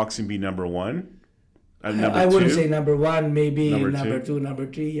would boxing be number one? Number I wouldn't two? say number one, maybe Number number two? two, number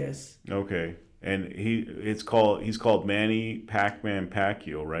three. Yes, Okay, and he's called Manny Pac-Man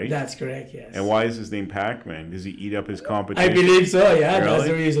Pacquiao, right? that's correct. Yes. And why is his name Pac-Man? Does he eat up his I competition? believe so. Yeah, that's Really?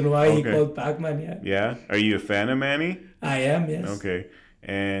 the reason why he Okay. called Pac-Man. Yeah, Yeah. Are you a fan of Manny? I am. Yes. Okay.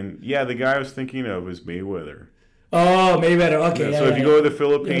 And yeah, the guy I was thinking of was Mayweather. Oh, Mayweather. Okay. So yeah, if you yeah. go to the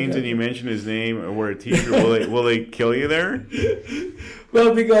Philippines Yeah, and you mention his name or wear a T-shirt, will they kill you there?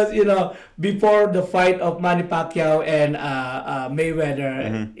 Well, because before the fight of Manny Pacquiao and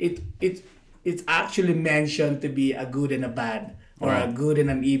Mayweather, it's actually mentioned to be a good and a bad, or a good and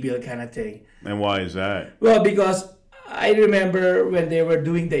an evil kind of thing. And why is that? Well, because I remember when they were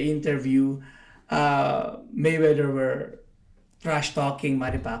doing the interview, Mayweather were trash talking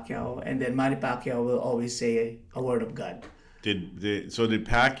Manny Pacquiao, and then Manny Pacquiao will always say a word of God. Did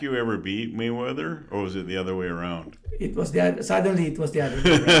Pacquiao ever beat Mayweather, or was it the other way around? It was suddenly it was the other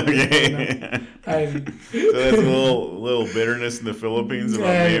way around, Okay. So that's a little bitterness in the Philippines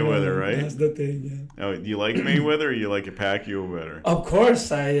about Mayweather, right? That's the thing. Yeah. Oh, do you like Mayweather or you like a Pacquiao better? Of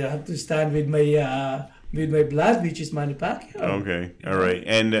course, I have to stand with my blood, which is Manny Pacquiao. Okay, all right.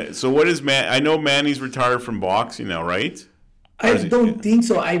 And so what is I know Manny's retired from boxing now, right? I don't think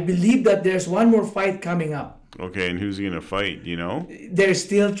so. I believe that there's one more fight coming up. Okay, and who's he gonna fight? Do you know? They're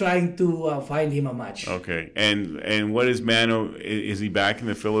still trying to find him a match. Okay, and what is Mano? Is he back in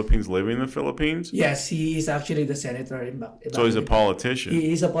the Philippines, living in the Philippines? Yes, he is actually the senator in So he's a politician.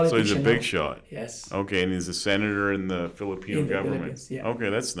 He is a politician. So he's a big now. shot. Yes. Okay, and he's a senator in the Filipino In the government. Philippines, yeah. Okay,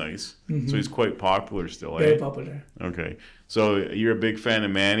 that's nice. So he's quite popular still, Very eh? popular. Okay, so you're a big fan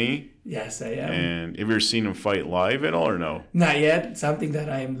of Manny, Yes, I am. and have you ever seen him fight live at all, or no? Not yet. Something that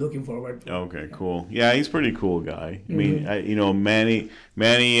I'm looking forward to. Okay, cool. Yeah, he's a pretty cool guy. I mean, Manny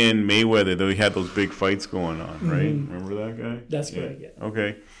and Mayweather, though, he had those big fights going on, right? Remember that guy? That's correct, yeah.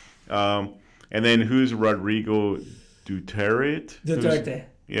 Okay. And then who's Rodrigo Duterte?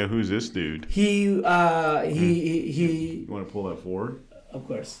 Who's this dude? He You want to pull that forward? of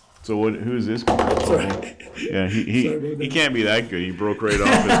course. So who is this guy? Sorry. Yeah, Sorry he about that. can't be that good. He broke right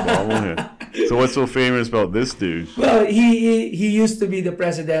off his bobblehead. So what's so famous about this dude? Well, he used to be the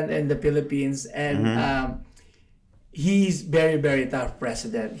president in the Philippines, and he's very, very tough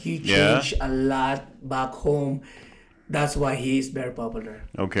president. He changed a lot back home. That's why he is very popular.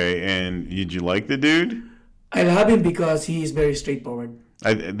 Okay, and did you like the dude? I love him because he is very straightforward.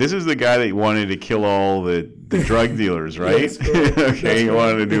 This is the guy that wanted to kill all the drug dealers, right? Yes, correct. Okay, he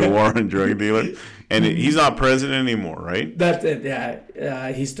wanted to do a war on drug dealers. And he's not president anymore, right? That's it,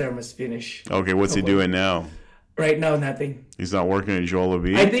 yeah. His term is finished. Okay, what's he doing now? Right now, nothing. He's not working at Joel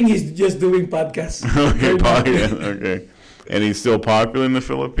Levy? I think he's just doing podcasts. Okay, podcast. Okay. And he's still popular in the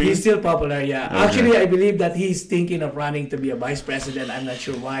Philippines? He's still popular, yeah. Okay. Actually, I believe that he's thinking of running to be a vice president. I'm not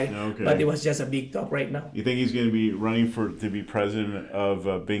sure why, Okay. but it was just a big talk right now. You think he's going to be running to be president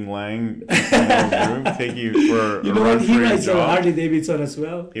of Bing Lang group? Take you for You a know run what? He for your rides a job? Harley Davidson as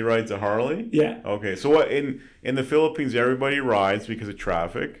well. He rides a Harley? Yeah. Okay, so what in the Philippines, everybody rides because of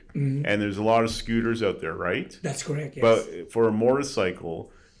traffic, and there's a lot of scooters out there, right? That's correct, yes. But for a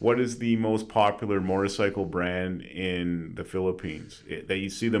motorcycle, what is the most popular motorcycle brand in the Philippines that you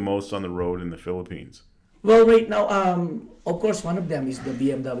see the most on the road in the Philippines? Well, right now, of course, one of them is the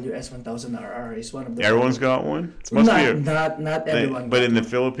BMW S1000RR. Is one of the. Everyone's got one? It must be Not everyone. But got in the one.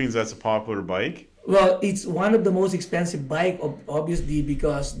 Philippines, that's a popular bike? Well, it's one of the most expensive bike, obviously,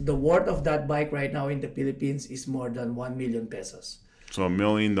 because the worth of that bike right now in the Philippines is more than 1 million pesos. So $1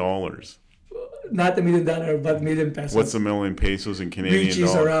 million. Not $1 million, but million pesos. What's $1 million pesos in Canadian which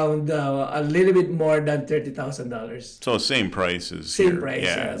is dollars? around a little bit more than $30,000. So same price as Same here. price,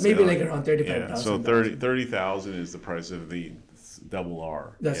 Yeah, maybe so, like around $35,000. Yeah, so 30,000 is the price of the double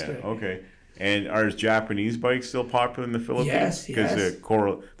R. That's yeah, correct. Okay. And are Japanese bikes still popular in the Philippines? Yes, Because yes.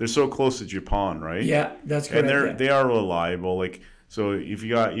 they're so close to Japan, right? Yeah, that's correct. And they are reliable. Like, so if you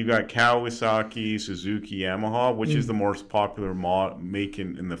got Kawasaki, Suzuki, Yamaha, which is the most popular make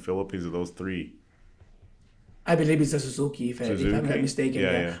in the Philippines of those three? I believe it's a Suzuki, if I'm not Suzuki? mistaken.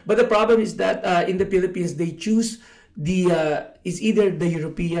 Yeah, Yeah. yeah. But the problem is that in the Philippines, they choose it's either the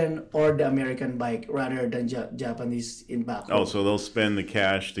European or the American bike rather than Japanese in back home. Oh, so they'll spend the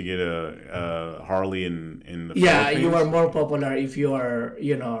cash to get a Harley in the Yeah, Philippines? you are more popular if you are,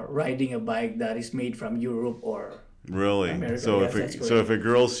 riding a bike that is made from Europe or. Really? America, So yes, that's if a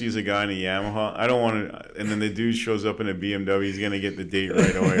girl sees a guy in a Yamaha, I don't want to, and then the dude shows up in a BMW, he's gonna get the date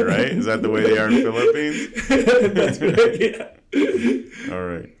right away, right? Is that the way they are in the Philippines? That's correct, yeah. All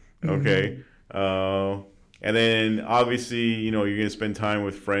right. Okay. And then obviously, you're gonna spend time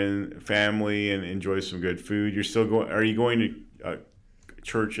with family, and enjoy some good food. You're still going. Are you going to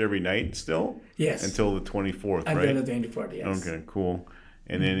church every night still? Yes. Until the 24th, right? Until the 24th, yes. Okay, cool.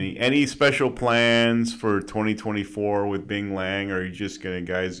 And any special plans for 2024 with Bing Lang? Or are you just gonna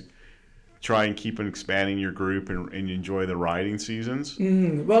guys try and keep on expanding your group and enjoy the riding seasons?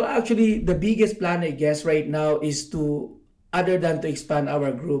 Well, actually, the biggest plan, I guess, right now is other than to expand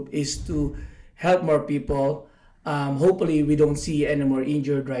our group, is to help more people. Hopefully, we don't see any more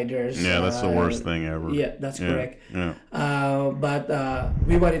injured riders. Yeah, that's the worst thing ever. Yeah, that's correct. Yeah. But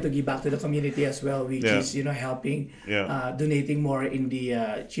we wanted to give back to the community as well, which is helping, donating more in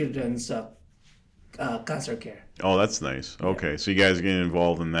the children's cancer care. Oh, that's nice. Okay, so you guys are getting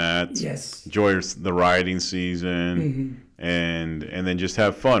involved in that. Yes. Enjoy the riding season, and then just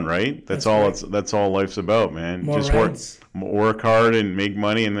have fun, right? That's all. That's all life's about, man. More just rides. work hard and make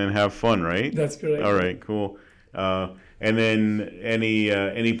money, and then have fun, right? That's correct. All right, cool. And then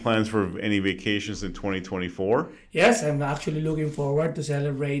any plans for any vacations in 2024? Yes, I'm actually looking forward to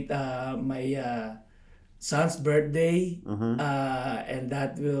celebrate my son's birthday, and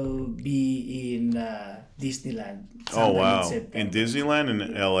that will be in Disneyland. Oh sometime wow! September. In Disneyland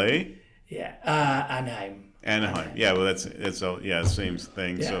in LA? Yeah, Anaheim. Anaheim. Yeah, well that's same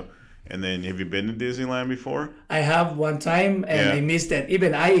thing. Yeah. So And then, have you been to Disneyland before? I have one time and Yeah. I missed it.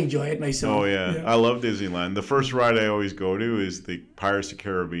 Even I enjoy it myself. Oh yeah. I love Disneyland. The first ride I always go to is the Pirates of the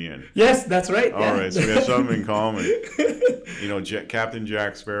Caribbean. Yes, that's right. All right, so we have something in common. Captain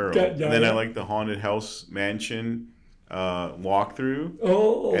Jack Sparrow. And then I like the haunted house mansion walkthrough.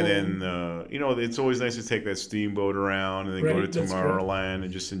 Oh. And then it's always nice to take that steamboat around and then go to that's Tomorrowland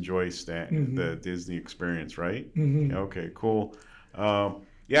and just enjoy the Disney experience, right? Okay, cool.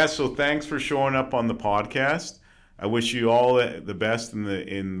 So thanks for showing up on the podcast. I wish you all the best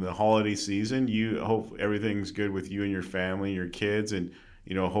in the holiday season. You hope everything's good with you and your family, your kids, and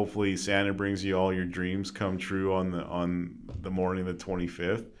hopefully Santa brings you all your dreams come true on the morning of the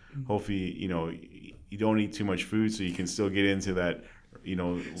 25th. Hopefully, you don't eat too much food so you can still get into that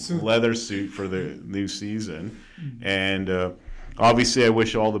leather suit for the new season. And obviously, I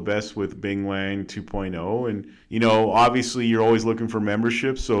wish all the best with Bing Lang 2.0. And obviously, you're always looking for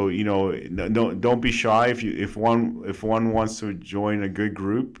membership. So don't be shy if one wants to join a good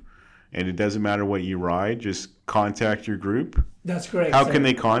group, and it doesn't matter what you ride. Just contact your group. That's correct. How can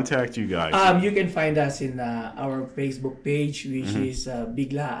they contact you guys? You can find us in our Facebook page, which is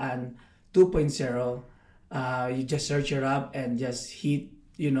Big Laan 2.0. You just search it up and just hit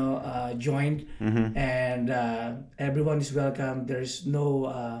join, and everyone is welcome. There's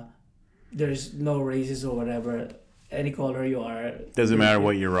no races or whatever. Any color you are. Doesn't matter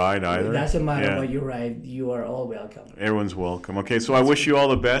what you ride either. It doesn't matter what you ride. You are all welcome. Everyone's welcome. Okay, so I wish you all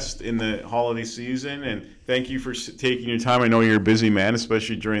the best in the holiday season, and thank you for taking your time. I know you're a busy man,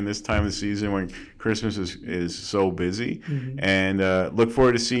 especially during this time of the season when Christmas is so busy. And look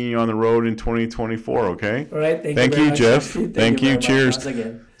forward to seeing you on the road in 2024, okay? All right, thank you, Jeff. Thank you. very Cheers. much once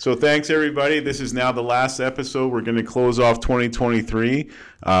again. So thanks, everybody. This is now the last episode. We're going to close off 2023.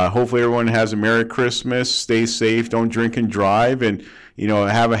 Hopefully everyone has a Merry Christmas. Stay safe. Don't drink and drive. And,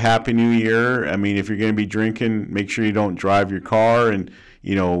 have a Happy New Year. I mean, if you're going to be drinking, make sure you don't drive your car. And,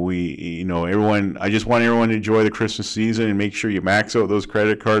 everyone, I just want everyone to enjoy the Christmas season and make sure you max out those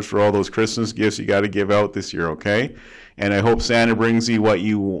credit cards for all those Christmas gifts you got to give out this year, okay? And I hope Santa brings you what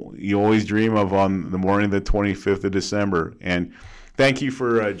you always dream of on the morning of the 25th of December. And thank you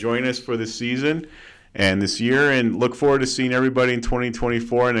for joining us for this season and this year, and look forward to seeing everybody in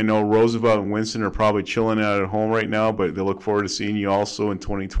 2024. And I know Roosevelt and Winston are probably chilling out at home right now, but they look forward to seeing you also in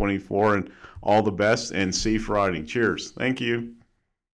 2024. And all the best and safe riding. Cheers. Thank you.